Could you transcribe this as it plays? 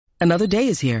Another day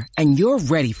is here, and you're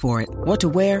ready for it. What to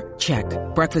wear? Check.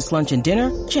 Breakfast, lunch, and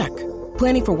dinner? Check.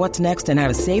 Planning for what's next and how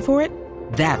to save for it?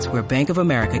 That's where Bank of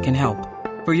America can help.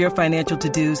 For your financial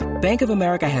to-dos, Bank of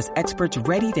America has experts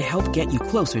ready to help get you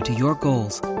closer to your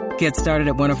goals. Get started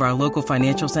at one of our local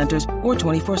financial centers or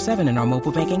 24/7 in our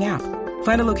mobile banking app.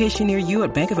 Find a location near you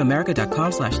at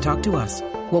bankofamerica.com/talktous.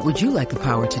 What would you like the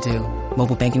power to do?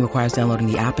 Mobile banking requires downloading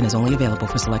the app and is only available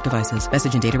for select devices.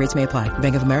 Message and data rates may apply.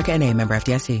 Bank of America N.A., member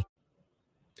FDIC.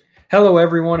 Hello,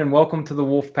 everyone, and welcome to the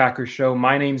Wolfpacker Show.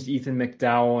 My name's Ethan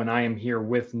McDowell, and I am here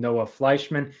with Noah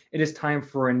Fleischman. It is time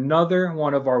for another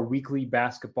one of our weekly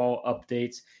basketball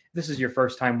updates. If this is your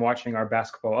first time watching our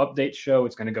basketball update show,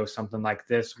 it's going to go something like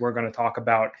this. We're going to talk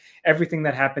about everything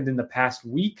that happened in the past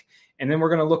week, and then we're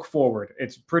going to look forward.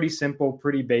 It's pretty simple,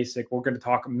 pretty basic. We're going to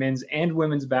talk men's and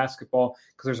women's basketball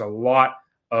because there's a lot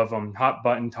of hot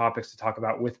button topics to talk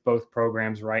about with both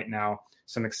programs right now.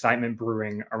 Some excitement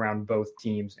brewing around both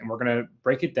teams, and we're going to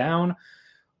break it down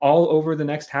all over the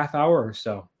next half hour or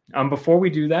so. Before we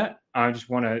do that, I just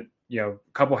want to, a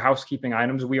couple housekeeping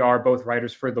items. We are both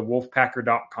writers for the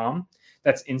Wolfpacker.com.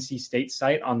 That's NC State's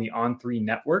site on the On3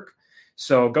 network.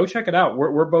 So go check it out.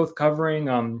 We're both covering,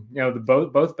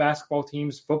 both basketball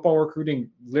teams. Football recruiting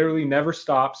literally never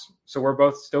stops. So we're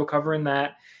both still covering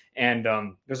that. And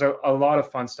there's a lot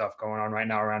of fun stuff going on right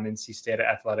now around NC State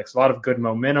athletics. A lot of good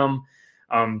momentum.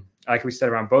 Like we said,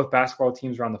 around both basketball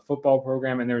teams, around the football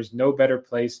program, and there's no better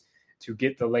place to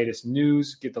get the latest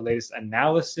news, get the latest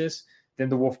analysis than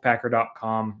the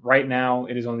Wolfpacker.com. Right now,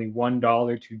 it is only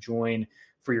 $1 to join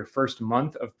for your first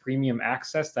month of premium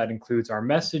access. That includes our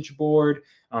message board,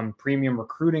 premium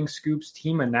recruiting scoops,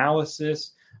 team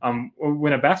analysis.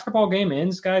 When a basketball game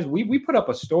ends, guys, we put up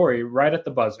a story right at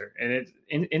the buzzer, and it's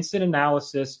instant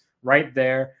analysis right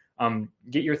there.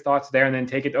 Get your thoughts there and then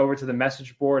take it over to the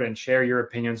message board and share your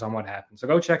opinions on what happened. So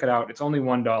go check it out. It's only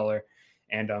 $1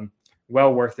 and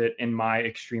well worth it in my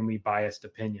extremely biased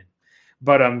opinion.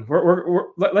 But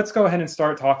let's go ahead and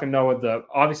start talking, Noah.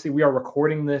 Obviously, we are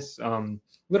recording this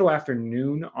little after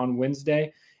noon on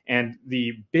Wednesday, and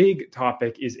the big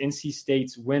topic is NC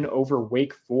State's win over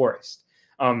Wake Forest.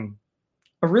 A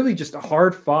really just a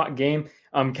hard-fought game.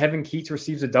 Kevin Keats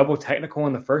receives a double technical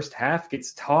in the first half,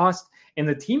 gets tossed, and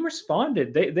the team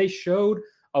responded. They showed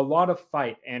a lot of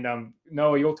fight. And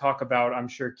Noah, you'll talk about, I'm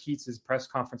sure, Keats' press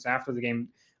conference after the game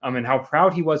and how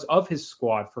proud he was of his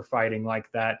squad for fighting like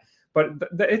that. But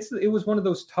it was one of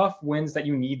those tough wins that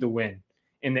you need to win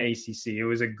in the ACC. It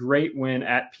was a great win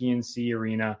at PNC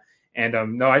Arena.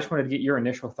 And I just wanted to get your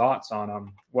initial thoughts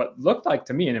on what looked like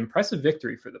to me an impressive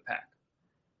victory for the Pack.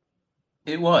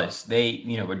 It was. They,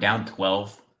 were down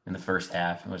 12 in the first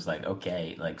half. It was like,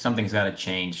 okay, like something's got to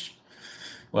change.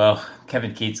 Well,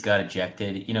 Kevin Keats got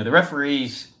ejected. The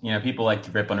referees, people like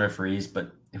to rip on referees,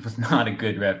 but it was not a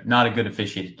good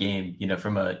officiated game,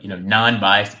 from a,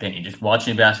 non-biased opinion. Just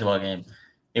watching a basketball game,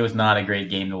 it was not a great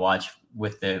game to watch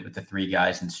with the three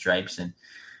guys in stripes. And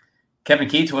Kevin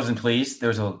Keats wasn't pleased. There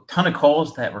was a ton of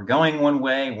calls that were going one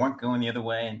way, weren't going the other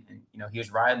way. And he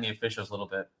was riding the officials a little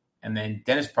bit. And then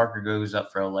Dennis Parker goes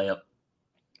up for a layup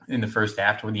in the first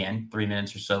half toward the end, 3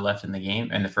 minutes or so left in the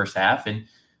game in the first half. And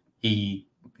he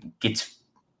gets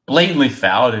blatantly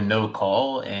fouled and no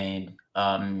call. And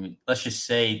let's just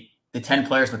say the 10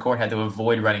 players on the court had to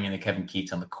avoid running into Kevin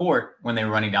Keats on the court when they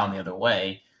were running down the other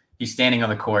way. He's standing on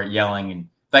the court yelling, and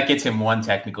that gets him one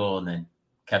technical, and then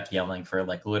kept yelling for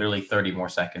like literally 30 more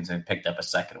seconds and picked up a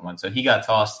second one. So he got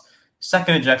tossed.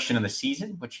 Second ejection of the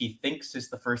season, which he thinks is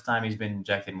the first time he's been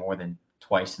ejected more than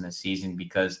twice in the season,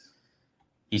 because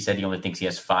he said he only thinks he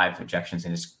has 5 ejections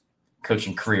in his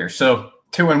coaching career. So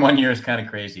 2 in 1 year is kind of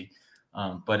crazy,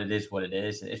 but it is what it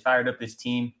is. It fired up this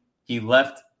team. He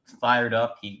left fired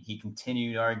up. He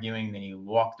continued arguing. Then he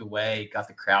walked away, got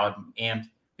the crowd amped.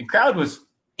 The crowd was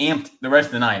amped the rest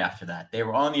of the night after that. They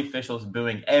were on the officials,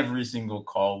 booing every single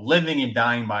call, living and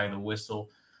dying by the whistle.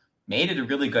 Made it a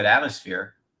really good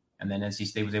atmosphere. And then NC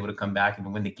State was able to come back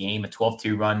and win the game. A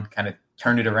 12-2 run kind of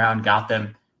turned it around, got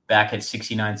them back at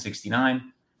 69-69.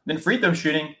 Then free throw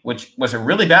shooting, which was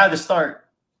really bad at the start,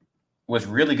 was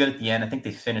really good at the end. I think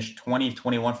they finished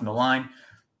 20-21 from the line,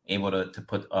 able to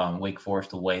put Wake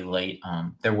Forest away late.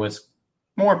 There was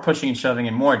more pushing and shoving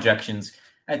and more ejections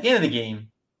at the end of the game.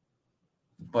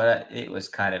 But it was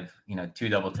kind of, 2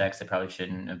 double techs that probably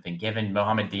shouldn't have been given.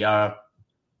 Mohamed Diarra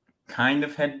kind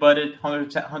of head-butted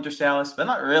Hunter Salas, but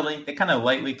not really. They kind of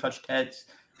lightly touched heads,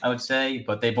 I would say,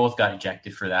 but they both got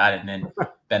ejected for that. And then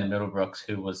Ben Middlebrooks,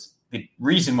 who was the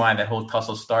reason why that whole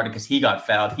tussle started, because he got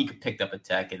fouled. He picked up a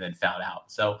tech and then fouled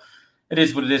out. So it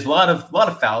is what it is. A lot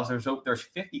of fouls. There's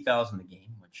 50 fouls in the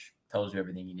game, which tells you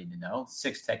everything you need to know.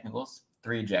 6 technicals,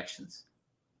 3 ejections.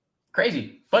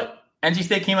 Crazy. But NC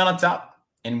State came out on top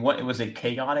in what it was a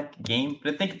chaotic game.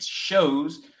 But I think it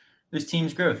shows this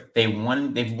team's growth. They've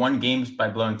won games by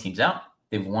blowing teams out.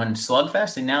 They've won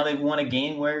slugfest, and now they've won a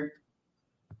game where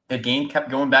the game kept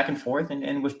going back and forth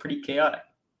and was pretty chaotic.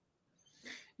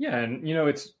 Yeah, and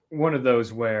it's one of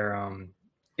those where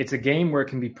it's a game where it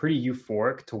can be pretty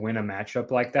euphoric to win a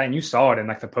matchup like that. And you saw it in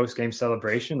like the post-game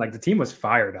celebration. Like the team was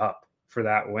fired up for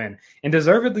that win, and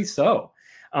deservedly so.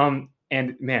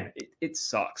 And man, it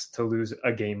sucks to lose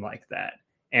a game like that.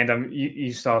 And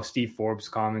you saw Steve Forbes'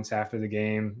 comments after the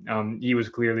game. He was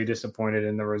clearly disappointed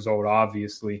in the result,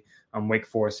 obviously, Wake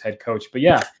Forest head coach. But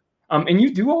yeah, and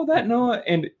you do all that, Noah,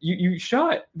 and you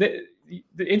shot the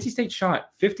NC State shot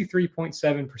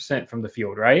 53.7% from the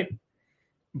field, right?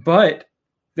 But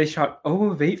they shot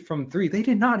 0 of 8 from 3. They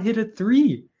did not hit a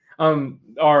 3. Our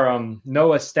NOAA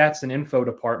Stats and Info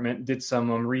department did some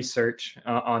research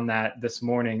on that this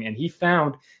morning, and he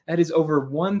found that is over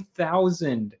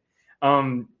 1,000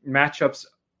 matchups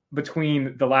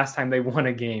between the last time they won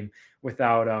a game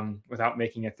without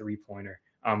making a 3-pointer.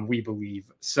 We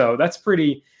believe so. That's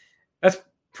pretty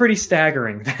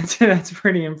staggering. That's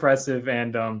pretty impressive,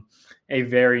 and a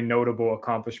very notable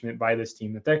accomplishment by this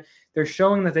team that they're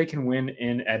showing that they can win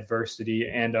in adversity.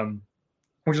 And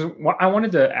which is what I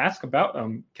wanted to ask about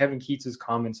Kevin Keats's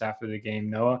comments after the game,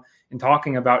 Noah, and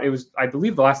talking about, it was, I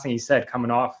believe, the last thing he said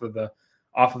coming off of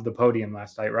the podium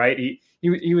last night, right?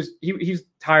 He was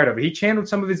tired of it. He channeled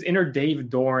some of his inner Dave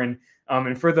Doran.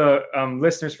 And for the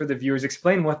listeners, for the viewers,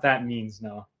 explain what that means,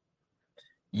 Noah.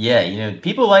 Yeah,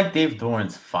 people like Dave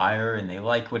Doran's fire, and they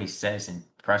like what he says in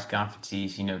press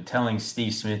conferences, telling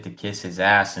Steve Smith to kiss his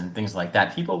ass and things like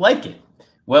that. People like it.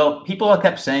 Well, people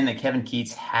kept saying that Kevin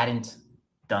Keats hadn't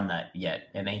done that yet,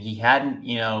 and that he hadn't,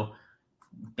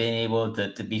 been able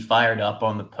to be fired up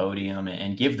on the podium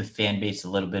and give the fan base a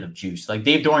little bit of juice like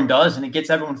Dave Doran does, and it gets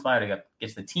everyone fired up,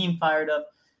 gets the team fired up,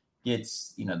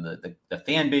 gets the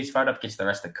fan base fired up, gets the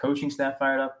rest of the coaching staff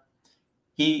fired up.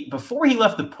 Before he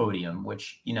left the podium,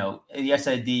 which the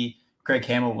SID Craig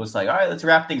Hamill was like, all right, let's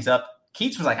wrap things up.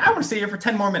 Keats was like, I want to stay here for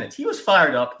 10 more minutes. He was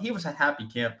fired up. He was a happy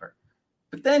camper.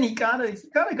 But then he kind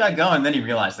of got going. Then he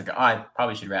realized, like, I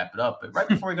probably should wrap it up. But right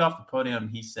before he got off the podium,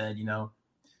 he said,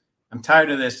 I'm tired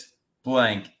of this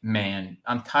blank, man.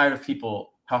 I'm tired of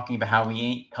people talking about how we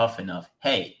ain't tough enough.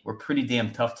 Hey, we're pretty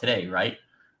damn tough today, right?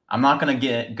 I'm not going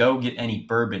to go get any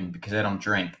bourbon because I don't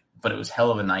drink, but it was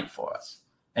hell of a night for us.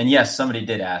 And yes, somebody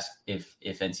did ask if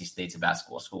NC State's a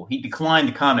basketball school. He declined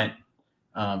to comment,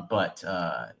 but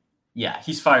yeah,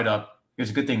 he's fired up. It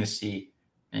was a good thing to see.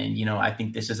 And, I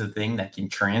think this is a thing that can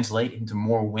translate into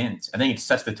more wins. I think it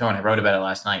sets the tone. I wrote about it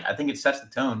last night. I think it sets the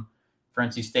tone for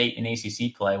NC State in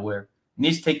ACC play, where it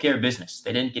needs to take care of business.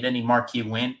 They didn't get any marquee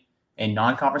win in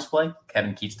non-conference play.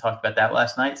 Kevin Keats talked about that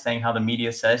last night, saying how the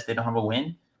media says they don't have a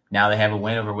win. Now they have a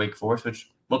win over Wake Forest, which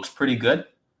looks pretty good.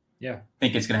 Yeah. I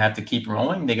think it's going to have to keep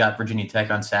rolling. They got Virginia Tech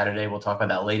on Saturday. We'll talk about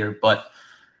that later. But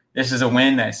this is a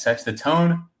win that sets the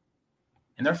tone.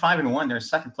 And they're 5-1. They're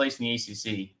second place in the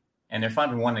ACC. And they're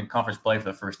 5-1 in conference play for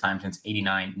the first time since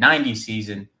 89-90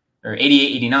 season, or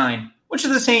 88-89, which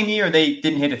is the same year they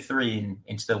didn't hit a 3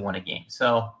 and still won a game.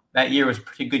 So that year was a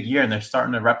pretty good year, and they're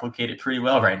starting to replicate it pretty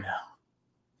well right now.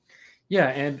 Yeah,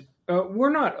 and we're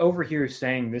not over here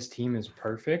saying this team is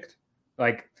perfect.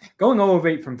 Like, going 0 of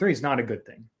 8 from 3 is not a good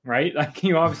thing, right? Like,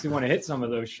 you obviously want to hit some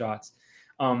of those shots.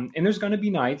 And there's going to be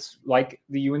nights like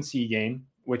the UNC game,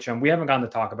 which we haven't gotten to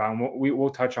talk about, and we'll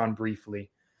touch on briefly.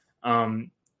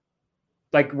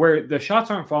 Like, where the shots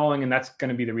aren't falling, and that's going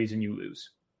to be the reason you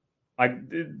lose. Like,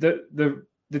 the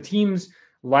team's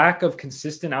lack of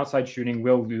consistent outside shooting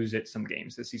will lose it some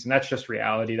games this season. That's just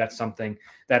reality. That's something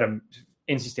that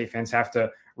NC State fans have to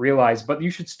realize. But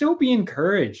you should still be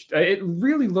encouraged. It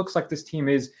really looks like this team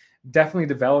is definitely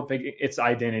developing its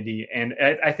identity, and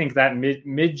I think that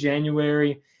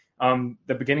mid-January,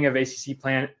 the beginning of ACC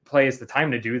play is the time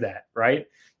to do that, right?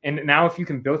 And now, if you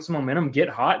can build some momentum, get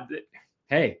hot,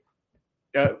 hey.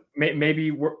 Maybe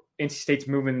NC State's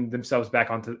moving themselves back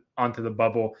onto the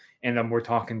bubble, and we're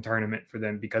talking tournament for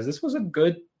them, because this was a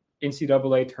good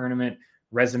NCAA tournament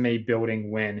resume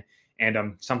building win,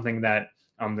 and something that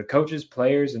the coaches,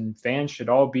 players, and fans should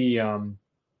all be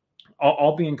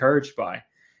encouraged by.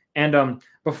 And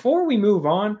before we move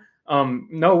on,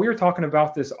 no, we were talking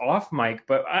about this off mic,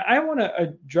 but I want to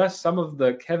address some of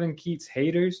the Kevin Keats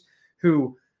haters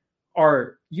who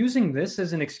are using this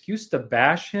as an excuse to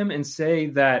bash him and say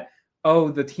that,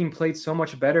 oh, the team played so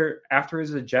much better after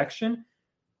his ejection.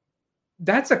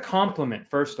 That's a compliment,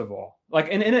 first of all. Like,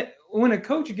 and when a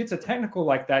coach gets a technical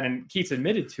like that, and Keats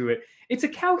admitted to it, it's a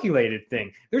calculated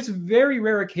thing. There's very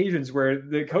rare occasions where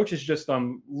the coach is just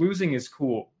losing his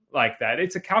cool like that.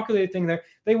 It's a calculated thing that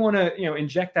they want to,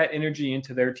 inject that energy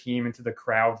into their team, into the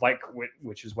crowd,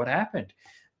 which is what happened.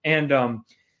 And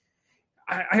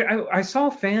I saw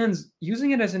fans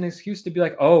using it as an excuse to be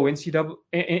like, oh,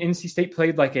 NC State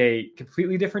played like a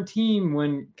completely different team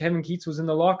when Kevin Keats was in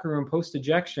the locker room post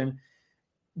ejection.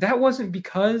 That wasn't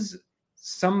because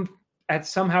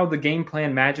somehow the game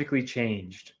plan magically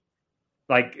changed.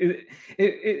 Like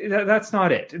that's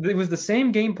not it. It was the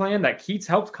same game plan that Keats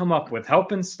helped come up with,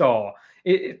 help install.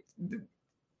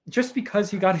 Just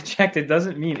because he got ejected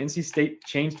doesn't mean NC State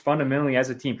changed fundamentally as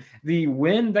a team. The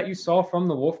win that you saw from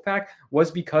the Wolfpack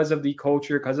was because of the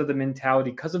culture, because of the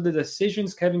mentality, because of the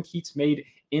decisions Kevin Keats made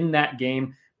in that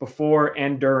game before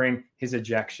and during his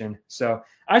ejection. So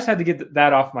I just had to get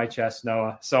that off my chest,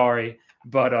 Noah. Sorry.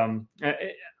 But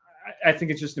I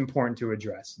think it's just important to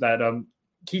address that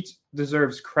Keats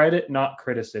deserves credit, not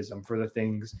criticism, for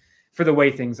the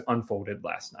way things unfolded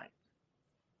last night.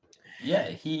 Yeah,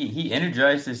 he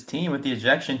energized his team with the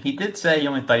ejection. He did say he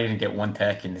only thought he didn't get one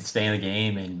tech and stay in the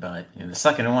game, but the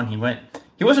second one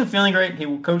he wasn't feeling great.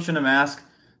 He coached in a mask.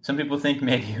 Some people think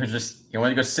maybe he wanted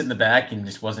to go sit in the back and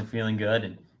just wasn't feeling good,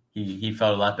 and he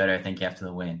felt a lot better, I think, after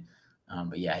the win.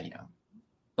 But yeah,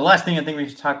 the last thing I think we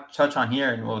should touch on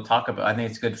here, and we'll talk about, I think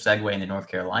it's a good segue into North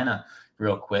Carolina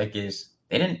real quick, is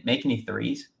they didn't make any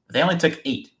threes, but they only took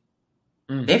 8.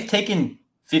 They've taken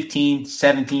 15,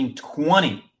 17,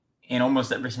 20 in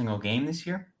almost every single game this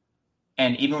year.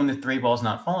 And even when the 3 ball's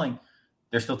not falling,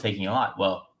 they're still taking a lot.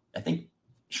 Well, I think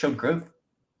showed growth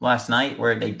last night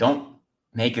where they don't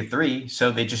make a 3,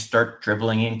 so they just start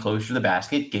dribbling in closer to the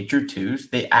basket, get your 2s,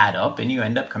 they add up, and you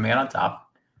end up coming out on top.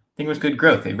 I think it was good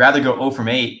growth. They'd rather go 0 from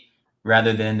 8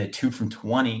 rather than the 2 from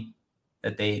 20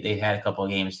 that they had a couple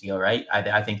of games to go, right?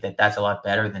 I think that's a lot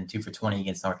better than 2 for 20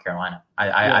 against North Carolina.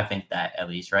 I think that, at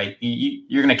least, right?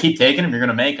 You're going to keep taking them. You're going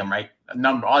to make them, right?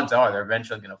 Odds are they're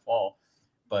eventually going to fall.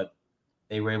 But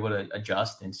they were able to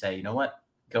adjust and say, you know what?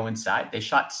 Go inside. They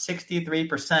shot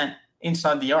 63%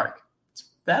 inside the arc.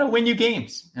 That'll win you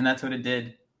games. And that's what it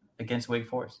did against Wake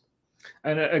Forest.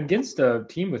 And against a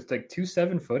team with like 2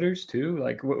 7-footers too.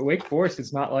 Like Wake Forest,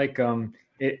 it's not like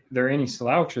they're any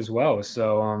slouch as well.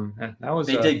 So that was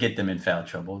did get them in foul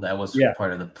trouble. That was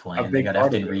part of the plan. They got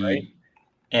Efton Reed. Right?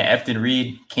 Yeah, Efton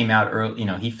Reed came out early.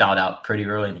 He fouled out pretty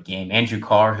early in the game. Andrew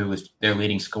Carr, who was their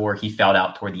leading scorer, he fouled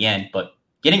out toward the end. But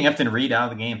getting Efton Reed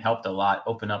out of the game helped a lot,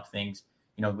 open up things.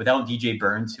 Without DJ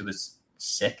Burns, who was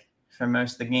sick for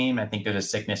most of the game, I think there's a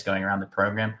sickness going around the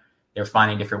program. They're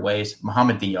finding different ways.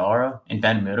 Mohamed Diarra and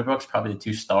Ben Middlebrook's probably the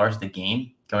 2 stars of the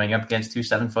game, going up against 2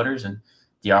 7-footers, and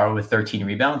Diarra with 13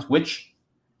 rebounds, which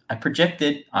I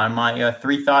projected on my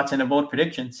 3 thoughts and a bold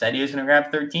prediction. Said he was going to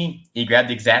grab 13. He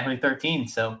grabbed exactly 13,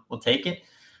 so we'll take it.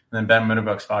 And then Ben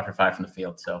Middlebrook's 5 for 5 from the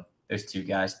field. So those 2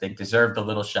 guys, they deserved a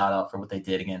little shout out for what they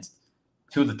did against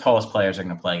 2 of the tallest players they're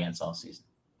going to play against all season.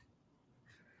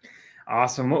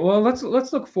 Awesome. Well, let's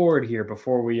look forward here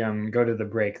before we go to the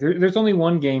break. There's only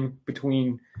one game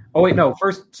between. Oh wait, no.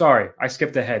 First, sorry, I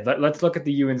skipped ahead. Let's look at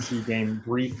the UNC game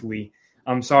briefly.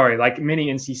 I'm sorry, like many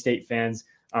NC State fans,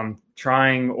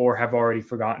 trying or have already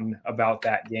forgotten about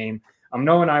that game.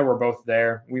 Noah and I were both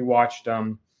there. We watched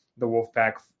the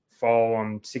Wolfpack fall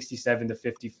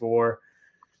 67-54.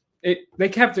 They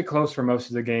kept it close for most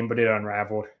of the game, but it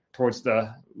unraveled towards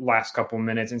the last couple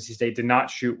minutes. NC State did not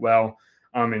shoot well.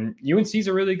 And UNC's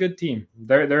a really good team.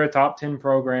 They're a top 10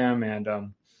 program,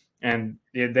 and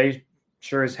they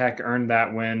sure as heck earned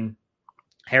that win.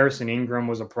 Harrison Ingram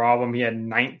was a problem. He had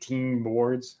 19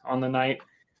 boards on the night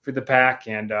for the Pack,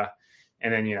 and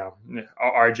then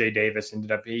RJ Davis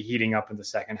ended up heating up in the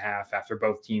second half after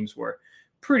both teams were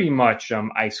pretty much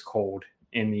ice cold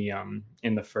in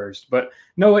the first. But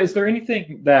Noah, is there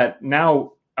anything that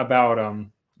now about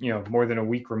more than a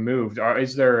week removed,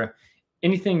 is there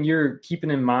anything you're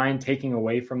keeping in mind, taking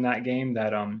away from that game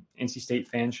that NC State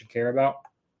fans should care about?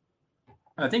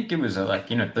 I think it was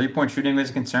 3-point shooting was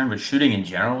a concern, but shooting in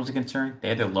general was a concern. They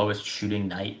had their lowest shooting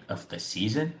night of the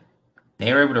season.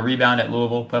 They were able to rebound at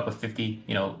Louisville, put up a 50,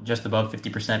 just above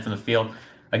 50% from the field.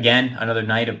 Again, another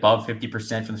night above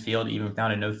 50% from the field, even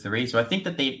without a no 3. So I think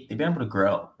that they've been able to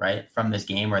grow, right, from this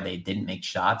game where they didn't make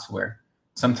shots, where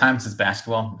sometimes it's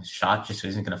basketball, a shot just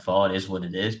isn't going to fall. It is what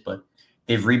it is, but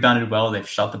they've rebounded well. They've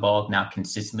shot the ball now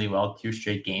consistently well, 2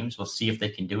 straight games. We'll see if they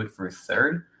can do it for a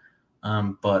third.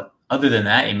 But other than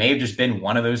that, it may have just been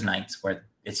one of those nights where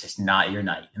it's just not your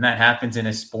night. And that happens in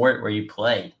a sport where you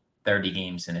play 30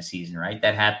 games in a season, right?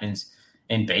 That happens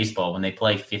in baseball when they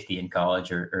play 50 in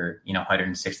college or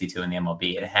 162 in the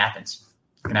MLB. It happens.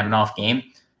 You can have an off game.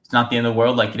 It's not the end of the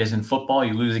world like it is in football.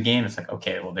 You lose a game, it's like,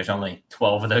 okay, well, there's only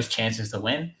 12 of those chances to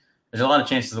win. There's a lot of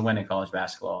chances to win in college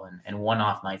basketball, and one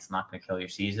off night's not going to kill your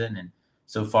season. And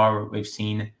so far, we've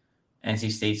seen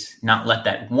NC State's not let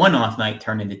that one off night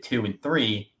turn into 2 and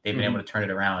 3. They've been able to turn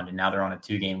it around, and now they're on a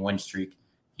 2-game win streak,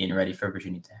 getting ready for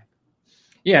Virginia Tech.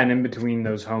 Yeah, and in between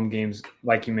those home games,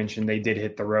 like you mentioned, they did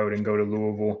hit the road and go to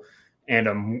Louisville,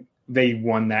 and they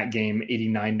won that game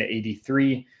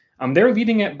 89-83. They were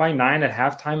leading it by 9 at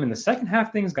halftime. In the second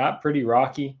half, things got pretty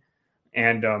rocky,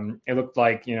 and it looked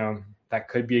like that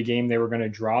could be a game they were going to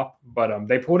drop, but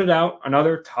they pulled it out.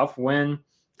 Another tough win,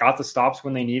 got the stops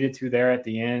when they needed to there at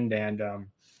the end, and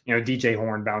DJ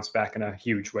Horn bounced back in a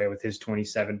huge way with his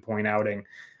 27-point outing,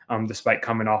 despite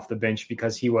coming off the bench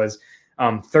because he was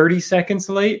 30 seconds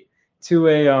late to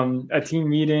a team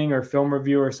meeting or film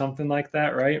review or something like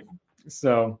that, right?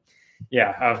 So,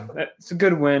 yeah, it's a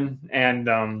good win,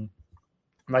 and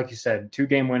like you said,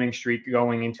 2-game winning streak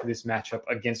going into this matchup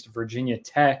against Virginia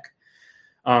Tech.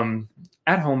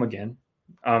 At home again.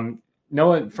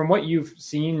 Noah, from what you've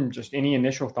seen, just any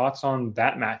initial thoughts on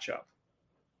that matchup?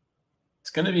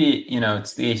 It's going to be,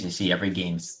 it's the ACC. Every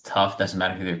game's tough. Doesn't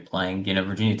matter who they're playing.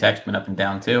 Virginia Tech's been up and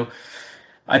down too.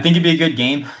 I think it'd be a good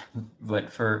game.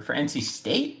 But for NC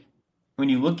State, when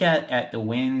you look at the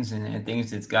wins and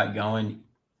things it's got going,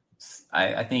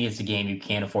 I think it's a game you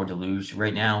can't afford to lose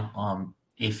right now.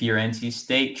 If you're NC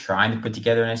State trying to put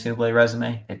together an NCAA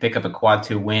resume, they pick up a quad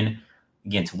 2 win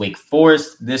against Wake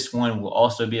Forest. This one will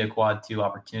also be a quad 2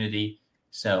 opportunity.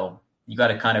 So you got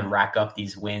to kind of rack up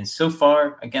these wins. So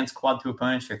far against quad 2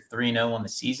 opponents, you're 3-0 on the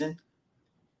season.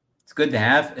 It's good to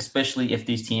have, especially if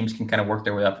these teams can kind of work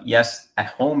their way up. Yes, at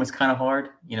home it's kind of hard,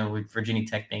 with Virginia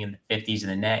Tech being in the 50s in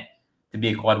the net. To be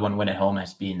a quad 1 win at home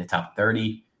has to be in the top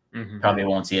 30. Probably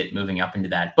won't see it moving up into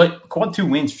that. But quad 2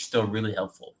 wins are still really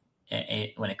helpful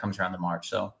when it comes around the March.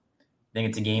 So I think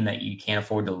it's a game that you can't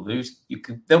afford to lose.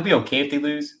 They'll be okay if they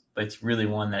lose, but it's really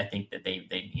one that I think that they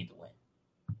need to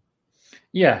win.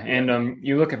 Yeah, and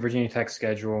you look at Virginia Tech's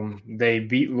schedule. They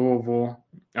beat Louisville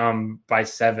by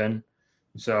 7.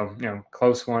 So,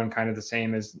 close one, kind of the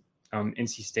same as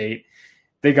NC State.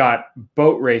 They got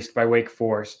boat raced by Wake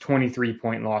Forest,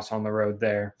 23-point loss on the road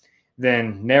there.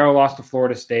 Then narrow loss to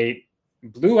Florida State,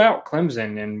 blew out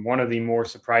Clemson in one of the more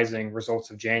surprising results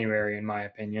of January, in my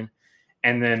opinion.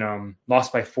 And then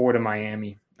lost by 4 to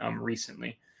Miami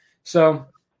recently. So,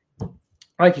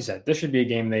 like you said, this should be a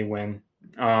game they win.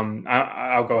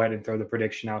 I'll go ahead and throw the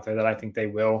prediction out there that I think they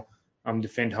will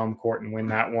defend home court and win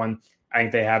that one. I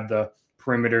think they have the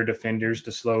perimeter defenders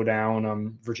to slow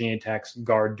down Virginia Tech's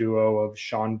guard duo of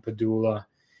Sean Padula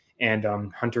and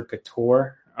Hunter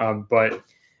Couture. But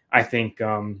I think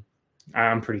I'm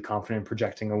pretty confident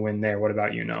projecting a win there. What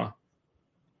about you, Noah?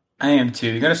 I am too.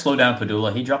 You got to slow down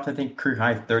Padula. He dropped, I think, career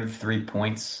high 33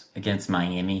 points against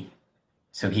Miami,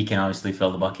 so he can obviously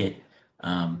fill the bucket.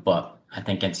 But I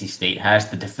think NC State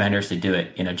has the defenders to do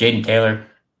it. Jaden Taylor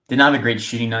did not have a great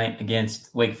shooting night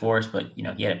against Wake Forest, but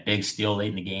he had a big steal late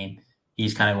in the game.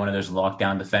 He's kind of one of those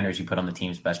lockdown defenders you put on the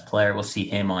team's best player. We'll see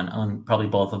him on probably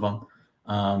both of them.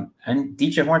 And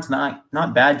DJ Horn's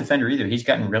not bad defender either. He's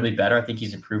gotten really better. I think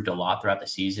he's improved a lot throughout the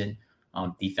season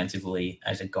defensively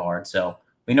as a guard. So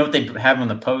we know what they have on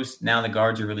the post. Now the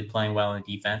guards are really playing well in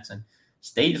defense. And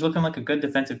State is looking like a good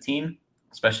defensive team,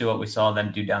 especially what we saw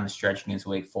them do down the stretch against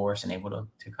Wake Forest and able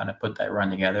to kind of put that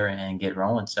run together and get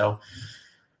rolling. So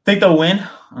I think they'll win.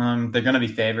 They're going to be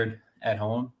favored at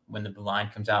home when the line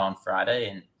comes out on Friday,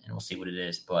 and we'll see what it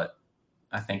is. But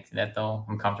I think that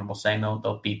I'm comfortable saying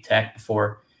they'll beat Tech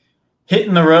before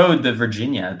hitting the road to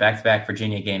Virginia, back-to-back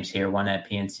Virginia games here, one at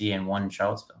PNC and one in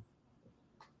Charlottesville.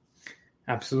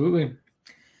 Absolutely.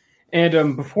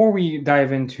 And before we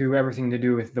dive into everything to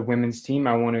do with the women's team,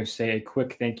 I want to say a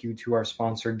quick thank you to our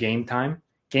sponsor, Game Time.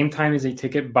 Game Time is a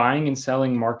ticket buying and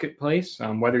selling marketplace.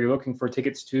 Whether you're looking for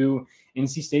tickets to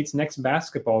NC State's next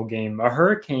basketball game, a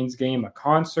Hurricanes game, a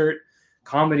concert,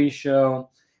 comedy show,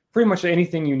 pretty much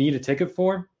anything you need a ticket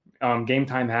for, Game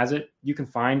Time has it. You can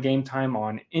find Game Time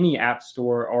on any app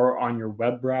store or on your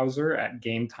web browser at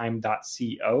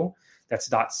gametime.co. That's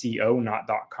 .co, not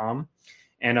 .com.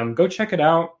 And go check it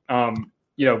out.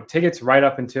 Tickets right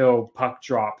up until puck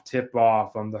drop, tip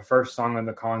off, the first song of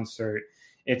the concert.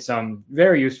 It's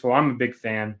very useful. I'm a big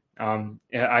fan.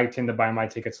 I tend to buy my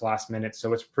tickets last minute,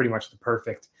 so it's pretty much the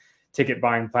perfect ticket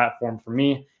buying platform for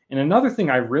me. And another thing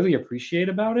I really appreciate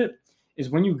about it is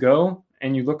when you go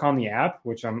and you look on the app,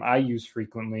 which I use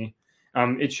frequently,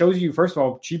 It shows you, first of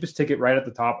all, cheapest ticket right at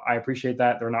the top. I appreciate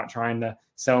that. They're not trying to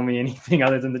sell me anything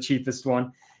other than the cheapest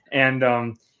one.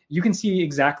 And you can see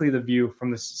exactly the view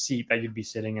from the seat that you'd be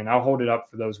sitting in. I'll hold it up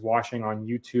for those watching on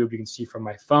YouTube. You can see from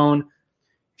my phone.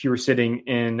 If you were sitting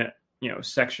in,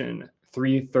 section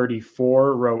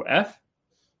 334, row F,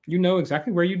 you know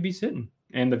exactly where you'd be sitting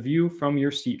and the view from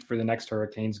your seat for the next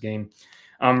Hurricanes game.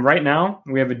 Right now,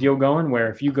 we have a deal going where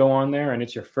if you go on there and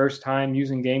it's your first time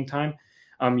using Game Time,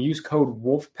 use code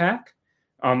Wolfpack,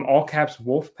 all caps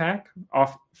Wolfpack,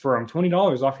 off for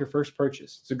 $20 off your first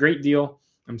purchase. It's a great deal.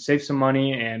 Save some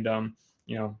money and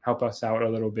help us out a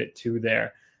little bit too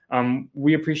there.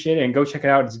 We appreciate it, and go check it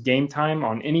out. It's Game Time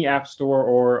on any app store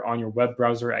or on your web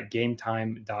browser at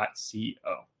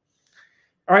gametime.co.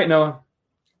 All right, Noah,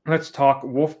 let's talk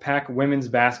Wolfpack women's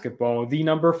basketball, the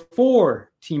number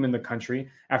 4 team in the country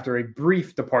after a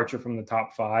brief departure from the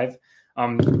top 5.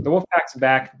 The Wolfpack's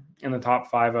back in the top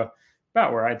 5,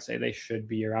 about where I'd say they should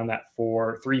be, around that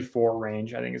 3-4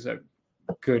 range. I think is a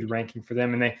good ranking for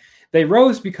them. And they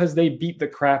rose because they beat the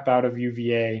crap out of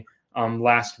UVA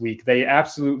last week. They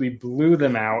absolutely blew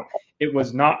them out. It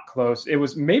was not close. It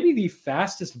was maybe the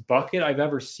fastest bucket I've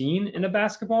ever seen in a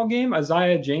basketball game.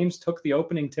 Isaiah James took the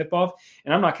opening tip-off,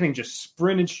 and I'm not kidding, just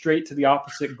sprinted straight to the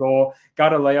opposite goal,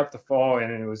 got a layup to fall,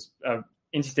 and it was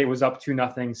NC State was up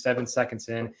 2-0, 7 seconds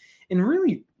in, and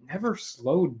really never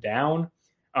slowed down.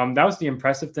 That was the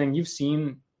impressive thing. You've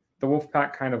seen the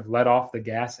Wolfpack kind of let off the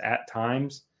gas at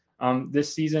times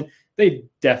this season. They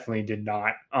definitely did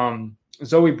not.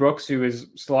 Zoe Brooks, who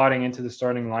is slotting into the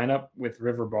starting lineup with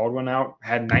River Baldwin out,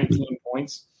 had 19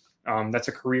 points. That's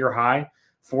a career high.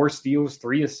 4 steals,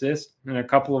 3 assists, and a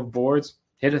couple of boards.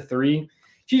 Hit a 3.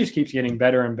 She just keeps getting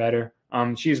better and better.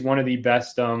 She's one of the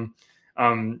best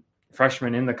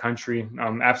freshmen in the country.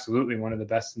 Absolutely one of the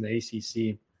best in the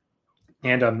ACC.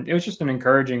 And it was just an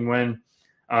encouraging win.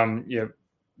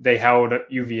 They held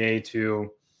UVA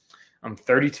to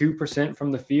 32%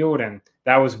 from the field, and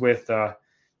that was with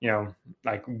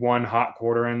like one hot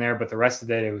quarter in there, but the rest of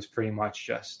the day it was pretty much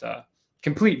just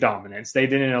complete dominance. They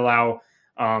didn't allow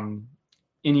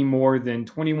any more than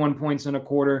 21 points in a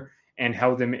quarter and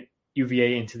held them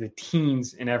UVA into the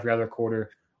teens in every other quarter,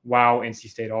 while NC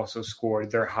State also scored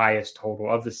their highest total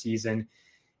of the season.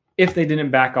 If they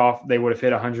didn't back off, they would have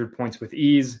hit 100 points with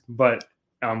ease, but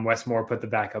Westmore put the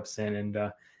backups in,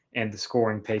 and the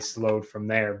scoring pace slowed from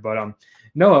there. But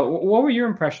Noah, what were your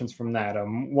impressions from that?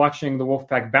 Watching the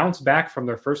Wolfpack bounce back from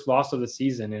their first loss of the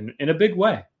season in a big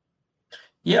way.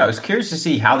 Yeah, I was curious to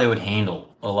see how they would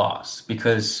handle a loss,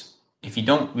 because if you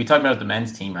don't, we talked about the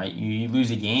men's team, right? You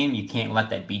lose a game, you can't let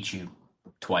that beat you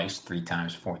twice, 3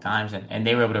 times, 4 times. And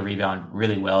they were able to rebound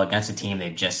really well against a team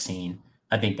they've just seen.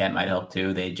 I think that might help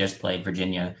too. They just played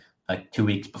Virginia like 2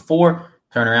 weeks before,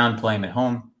 turn around, play them at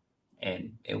home.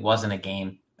 And it wasn't a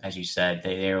game, as you said.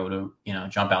 They were able to,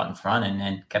 jump out in front and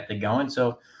then kept it going.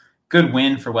 So good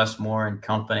win for Westmore and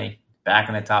company. Back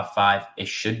in the top 5. It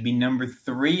should be number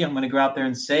 3. I'm going to go out there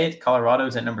and say it.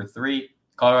 Colorado's at number 3.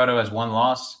 Colorado has 1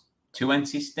 loss to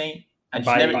NC State.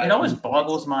 It always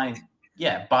boggles my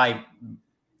by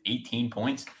 18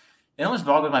 points. It always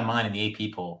boggles my mind in the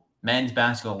AP poll. Men's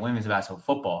basketball, women's basketball,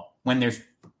 football. When there's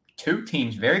 2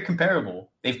 teams very comparable,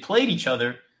 they've played each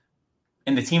other,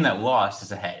 and the team that lost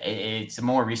is ahead. It's a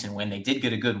more recent win. They did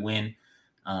get a good win.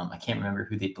 I can't remember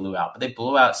who they blew out, but they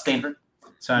blew out Stanford.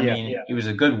 So, It was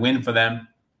a good win for them.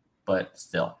 But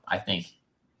still, I think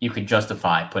you could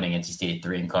justify putting NC State at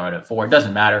 3 and Colorado at 4. It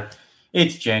doesn't matter.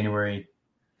 It's January.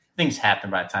 Things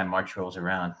happen by the time March rolls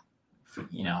around.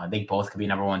 I think both could be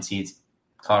number 1 seeds.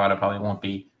 Colorado probably won't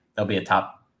be. They'll be a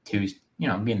top 2s,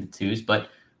 be in the 2s. But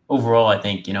overall, I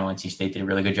think, NC State did a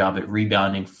really good job at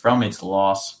rebounding from its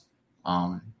loss.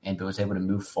 And was able to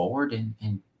move forward and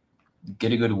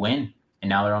get a good win. And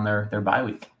now they're on their bye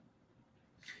week.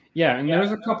 Yeah, and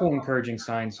there's a couple encouraging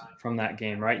signs from that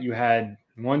game, right? You had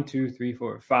 5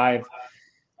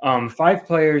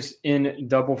 players in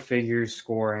double figures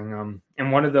scoring.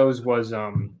 And one of those was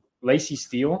Lacey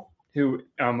Steele, who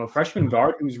a freshman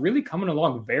guard who's really coming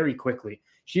along very quickly.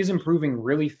 She's improving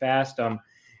really fast.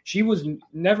 She was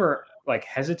never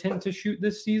hesitant to shoot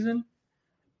this season,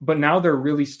 but now they're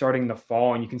really starting to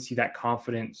fall, and you can see that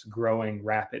confidence growing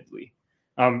rapidly.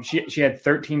 She had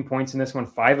 13 points in this one,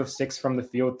 5 of 6 from the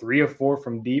field, 3 of 4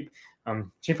 from deep.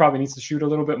 She probably needs to shoot a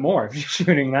little bit more if she's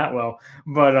shooting that well.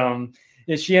 But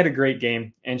she had a great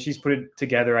game, and she's put it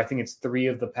together. I think it's 3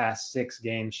 of the past 6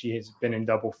 games she has been in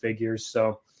double figures.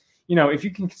 So, if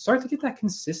you can start to get that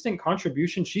consistent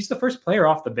contribution, she's the first player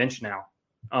off the bench now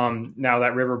now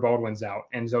that River Baldwin's out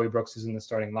and Zoe Brooks is in the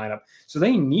starting lineup. So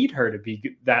they need her to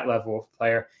be that level of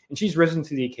player, and she's risen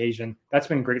to the occasion. That's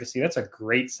been great to see. That's a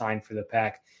great sign for the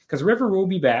Pack because River will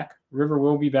be back. River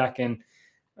will be back, and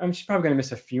she's probably going to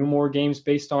miss a few more games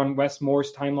based on Wes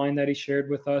Moore's timeline that he shared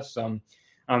with us.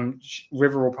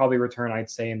 River will probably return, I'd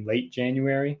say, in late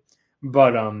January.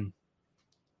 But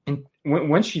and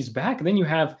when she's back, then you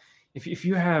have, if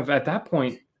you have at that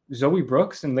point Zoe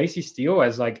Brooks and Lacey Steele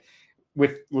as like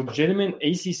with legitimate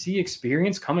ACC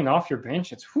experience coming off your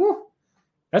bench,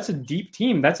 that's a deep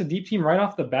team. That's a deep team right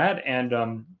off the bat.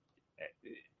 And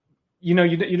you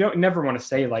don't never want to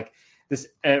say like this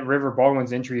River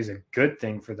Baldwin's injury is a good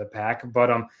thing for the Pack,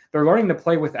 but they're learning to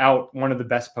play without one of the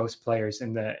best post players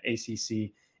in the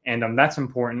ACC, and that's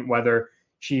important. Whether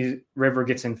River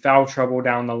gets in foul trouble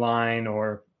down the line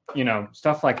or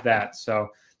stuff like that. So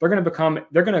they're going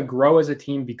to grow as a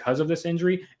team because of this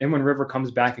injury. And when River comes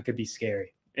back, it could be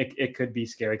scary. It could be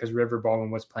scary because River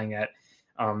Baldwin was playing at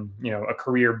a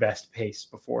career best pace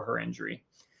before her injury.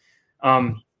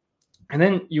 And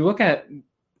then you look at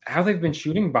how they've been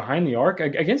shooting behind the arc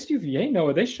against UVA.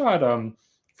 Noah, they shot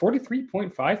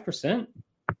 43.5%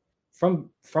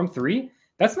 from three.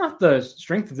 That's not the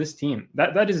strength of this team.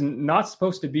 That is not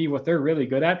supposed to be what they're really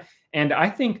good at. And I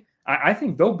think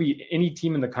they'll beat any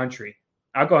team in the country.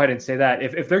 I'll go ahead and say that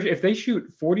if they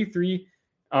shoot 43%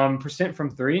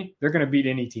 from three, they're going to beat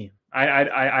any team.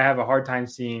 I have a hard time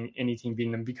seeing any team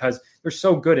beating them because they're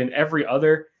so good in every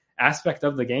other aspect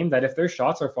of the game that if their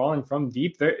shots are falling from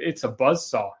deep, it's a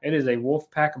buzzsaw. It is a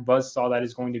Wolfpack buzzsaw that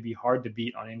is going to be hard to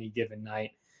beat on any given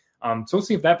night. So we'll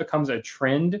see if that becomes a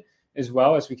trend as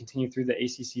well as we continue through the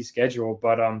ACC schedule.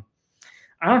 But I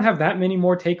don't have that many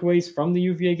more takeaways from the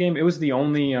UVA game. It was the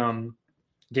only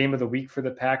game of the week for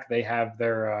the Pack. They have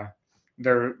their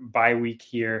bye week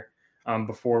here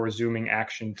before resuming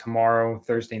action tomorrow,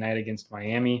 Thursday night against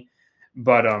Miami.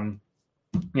 But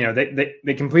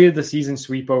they completed the season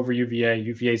sweep over UVA.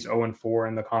 UVA's 0-4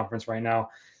 in the conference right now.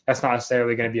 That's not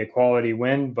necessarily going to be a quality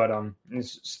win, but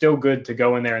it's still good to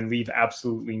go in there and leave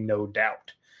absolutely no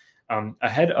doubt.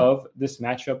 Ahead of this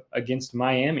matchup against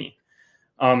Miami.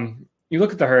 You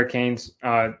look at the Hurricanes.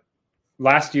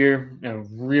 Last year,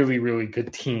 really, really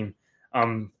good team.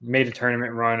 Made a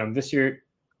tournament run. This year,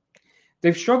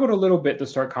 they've struggled a little bit to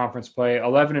start conference play.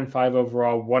 11-5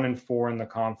 overall, 1-4 in the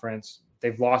conference.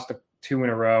 They've lost 2 in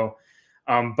a row,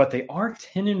 but they are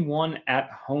 10-1 at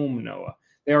home. Noah,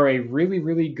 they are a really,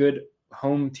 really good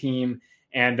home team,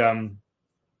 and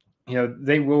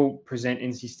they will present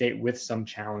NC State with some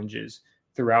challenges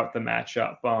throughout the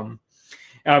matchup.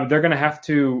 They're going to have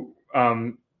to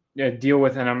deal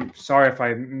with, and I'm sorry if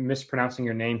I'm mispronouncing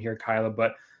your name here, Kyla,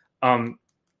 but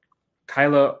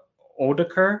Kyla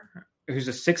Oldeker, who's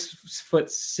a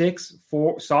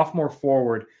 6'6" sophomore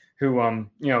forward who,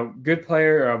 good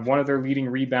player, one of their leading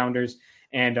rebounders.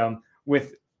 And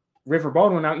with River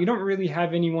Baldwin out, you don't really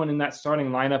have anyone in that starting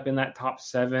lineup in that top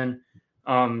 7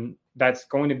 that's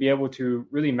going to be able to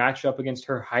really match up against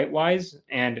her height-wise.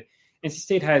 And NC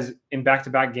State has, in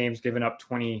back-to-back games, given up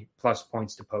 20-plus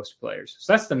points to post players.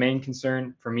 So that's the main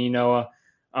concern for me, Noah.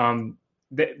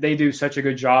 They do such a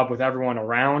good job with everyone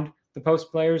around the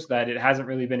post players that it hasn't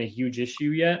really been a huge issue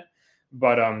yet.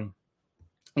 But,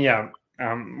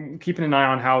 keeping an eye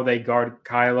on how they guard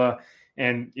Kyla.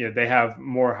 And they have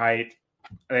more height.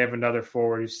 They have another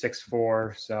forward who's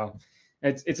 6'4". So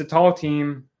it's a tall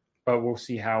team, but we'll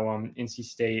see how NC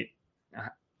State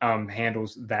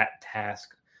handles that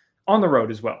task on the road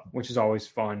as well, which is always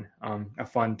fun, a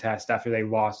fun test after they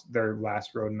lost their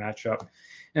last road matchup.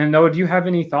 And Noah, do you have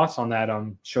any thoughts on that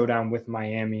showdown with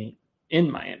Miami in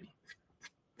Miami?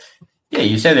 Yeah,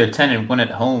 you said they're 10-1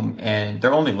 at home, and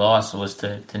their only loss was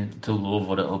to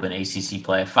Louisville to open ACC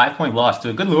play. A 5-point loss to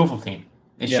a good Louisville team.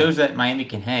 It shows that Miami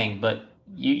can hang, but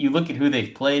you look at who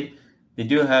they've played. They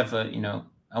do have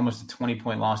almost a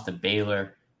 20-point loss to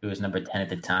Baylor, who was number 10 at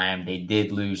the time. They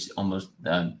did lose almost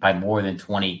by more than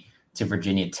 20 to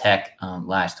Virginia Tech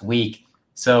last week.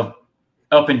 So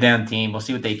up and down team. We'll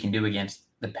see what they can do against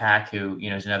the Pack, who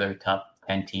is another top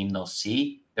 10 team they'll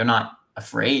see. They're not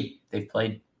afraid. They've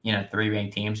played 3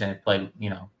 ranked teams and have played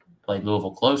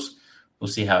Louisville close. We'll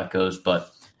see how it goes. But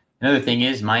another thing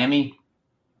is Miami,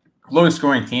 lowest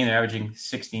scoring team. They're averaging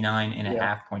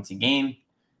 69.5 points a game.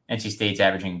 NC State's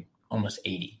averaging almost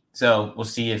 80. So we'll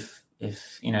see if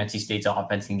NC State's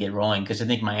offense can get rolling, because I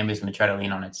think Miami's going to try to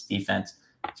lean on its defense,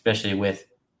 especially with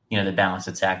the balanced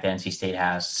attack that NC State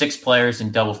has. 6 players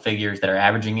in double figures that are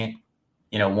averaging it.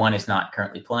 One is not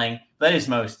currently playing. That is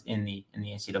most in the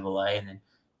NCAA. And then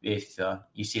if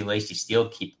you see Lacey Steele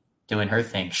keep doing her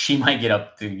thing, she might get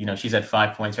up to, she's at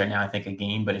 5 points right now, I think, a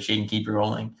game, but if she can keep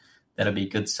rolling, that'll be a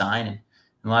good sign. And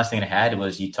the last thing I had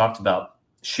was you talked about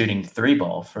shooting the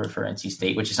 3-ball for NC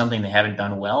State, which is something they haven't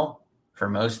done well for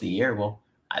most of the year. Well,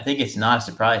 I think it's not a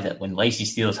surprise that when Lacey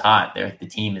Steele's hot, the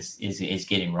team is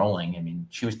getting rolling. I mean,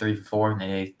 she was 3 for 4, and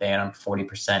they had on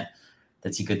 40%.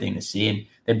 That's a good thing to see. And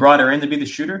they brought her in to be the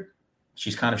shooter.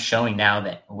 She's kind of showing now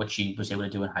that what she was able to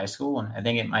do in high school. And I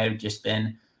think it might have just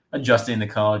been adjusting the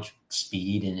college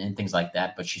speed and things like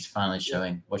that. But she's finally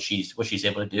showing what she's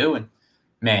able to do. And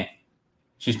man,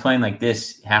 she's playing like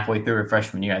this halfway through her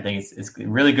freshman year. I think it's a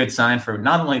really good sign for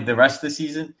not only the rest of the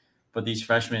season, but these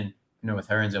freshmen, with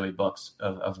her and Zoe Books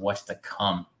of what's to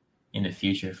come in the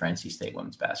future for NC State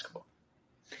women's basketball.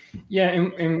 Yeah,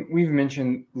 and we've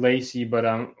mentioned Lacey, but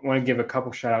I want to give a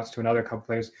couple shout outs to another couple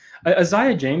players.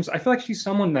 Isaiah James, I feel like she's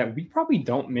someone that we probably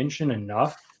don't mention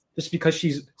enough just because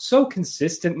she's so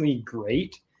consistently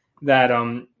great that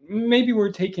maybe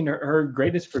we're taking her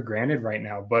greatness for granted right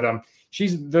now. But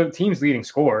she's the team's leading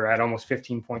scorer at almost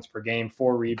 15 points per game,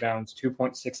 4 rebounds,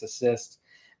 2.6 assists.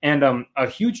 And a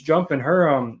huge jump in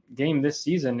her game this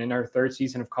season, in her third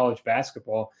season of college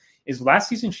basketball, is last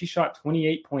season she shot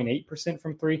 28.8%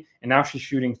 from 3, and now she's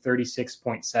shooting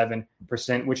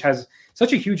 36.7%, which has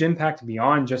such a huge impact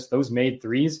beyond just those made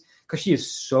threes because she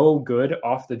is so good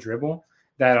off the dribble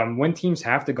that when teams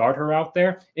have to guard her out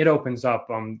there, it opens up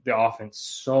the offense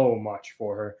so much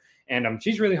for her. And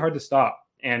she's really hard to stop.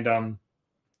 And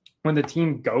when the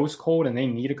team goes cold and they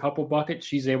need a couple buckets,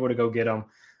 she's able to go get them.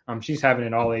 She's having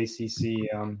an all ACC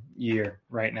year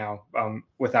right now,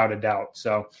 without a doubt.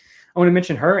 So I want to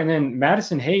mention her. And then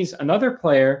Madison Hayes, another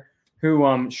player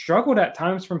who struggled at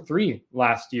times from 3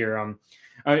 last year,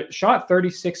 shot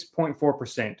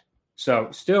 36.4%. So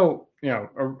still,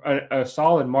 a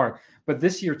solid mark. But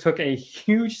this year took a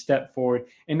huge step forward.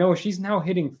 And Noah, she's now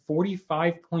hitting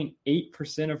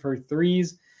 45.8% of her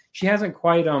threes. She hasn't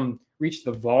quite reached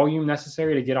the volume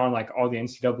necessary to get on like all the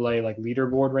NCAA like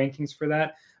leaderboard rankings for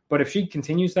that. But if she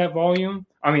continues that volume,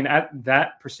 at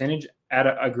that percentage, at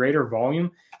a greater volume,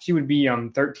 she would be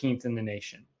 13th in the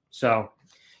nation. So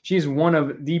she's one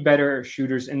of the better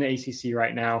shooters in the ACC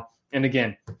right now. And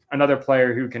again, another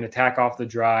player who can attack off the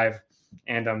drive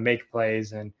and make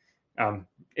plays and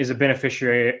is a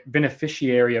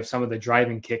beneficiary of some of the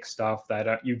driving kick stuff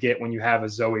that you get when you have a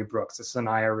Zoe Brooks, a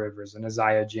Sanaya Rivers, and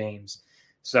Isaiah James.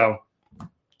 So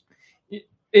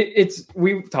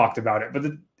we've talked about it, but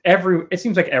it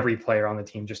seems like every player on the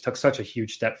team just took such a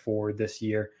huge step forward this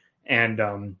year.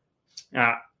 And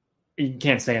you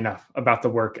can't say enough about the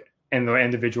work and the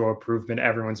individual improvement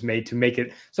everyone's made to make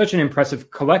it such an impressive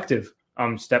collective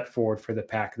step forward for the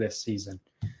Pack this season.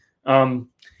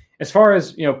 As far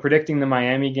as, predicting the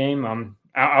Miami game,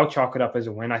 I'll chalk it up as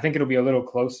a win. I think it'll be a little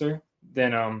closer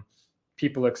than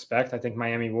people expect. I think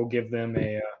Miami will give them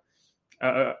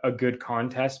a good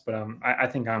contest, but I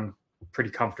think I'm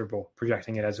pretty comfortable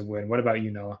projecting it as a win. What about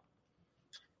you, Noah?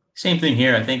 Same thing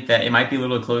here. I think that it might be a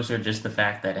little closer, just the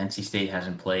fact that NC State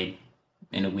hasn't played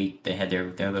in a week. They had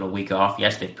their little week off.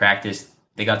 Yes, they've practiced.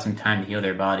 They got some time to heal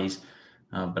their bodies.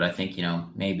 But I think,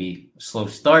 maybe a slow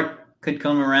start could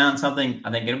come around something. I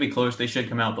think it'll be close. They should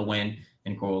come out the win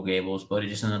in Coral Gables, but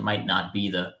it might not be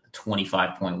the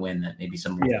 25-point win that maybe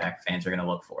some Wolfpack fans are going to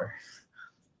look for.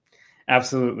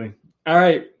 Absolutely. All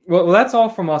right. Well, that's all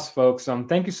from us, folks.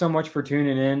 Thank you so much for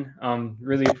tuning in.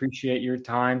 Really appreciate your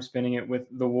time spending it with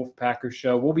the Wolfpacker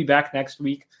Show. We'll be back next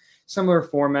week. Similar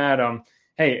format.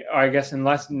 Hey, I guess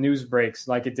unless news breaks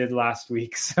like it did last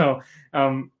week. So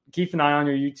keep an eye on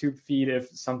your YouTube feed if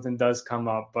something does come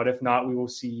up. But if not, we will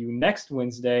see you next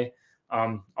Wednesday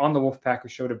on the Wolfpacker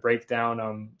Show to break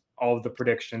down all of the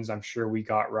predictions I'm sure we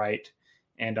got right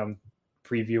and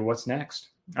preview what's next.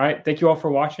 All right. Thank you all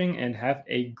for watching and have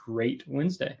a great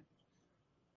Wednesday.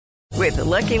 With the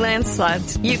Lucky Land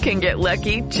Slots, you can get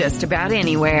lucky just about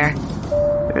anywhere.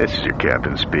 This is your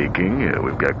captain speaking.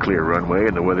 We've got clear runway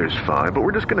and the weather's fine, but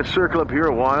we're just going to circle up here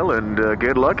a while and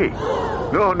get lucky.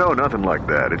 No, nothing like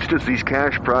that. It's just these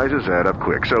cash prizes add up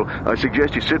quick. So I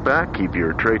suggest you sit back, keep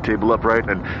your tray table upright,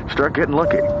 and start getting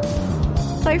lucky.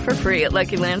 Play for free at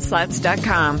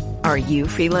LuckyLandSlots.com. Are you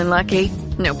feeling lucky?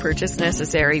 No purchase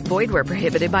necessary. Void where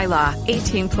prohibited by law.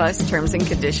 18+ terms and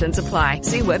conditions apply.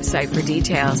 See website for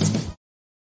details.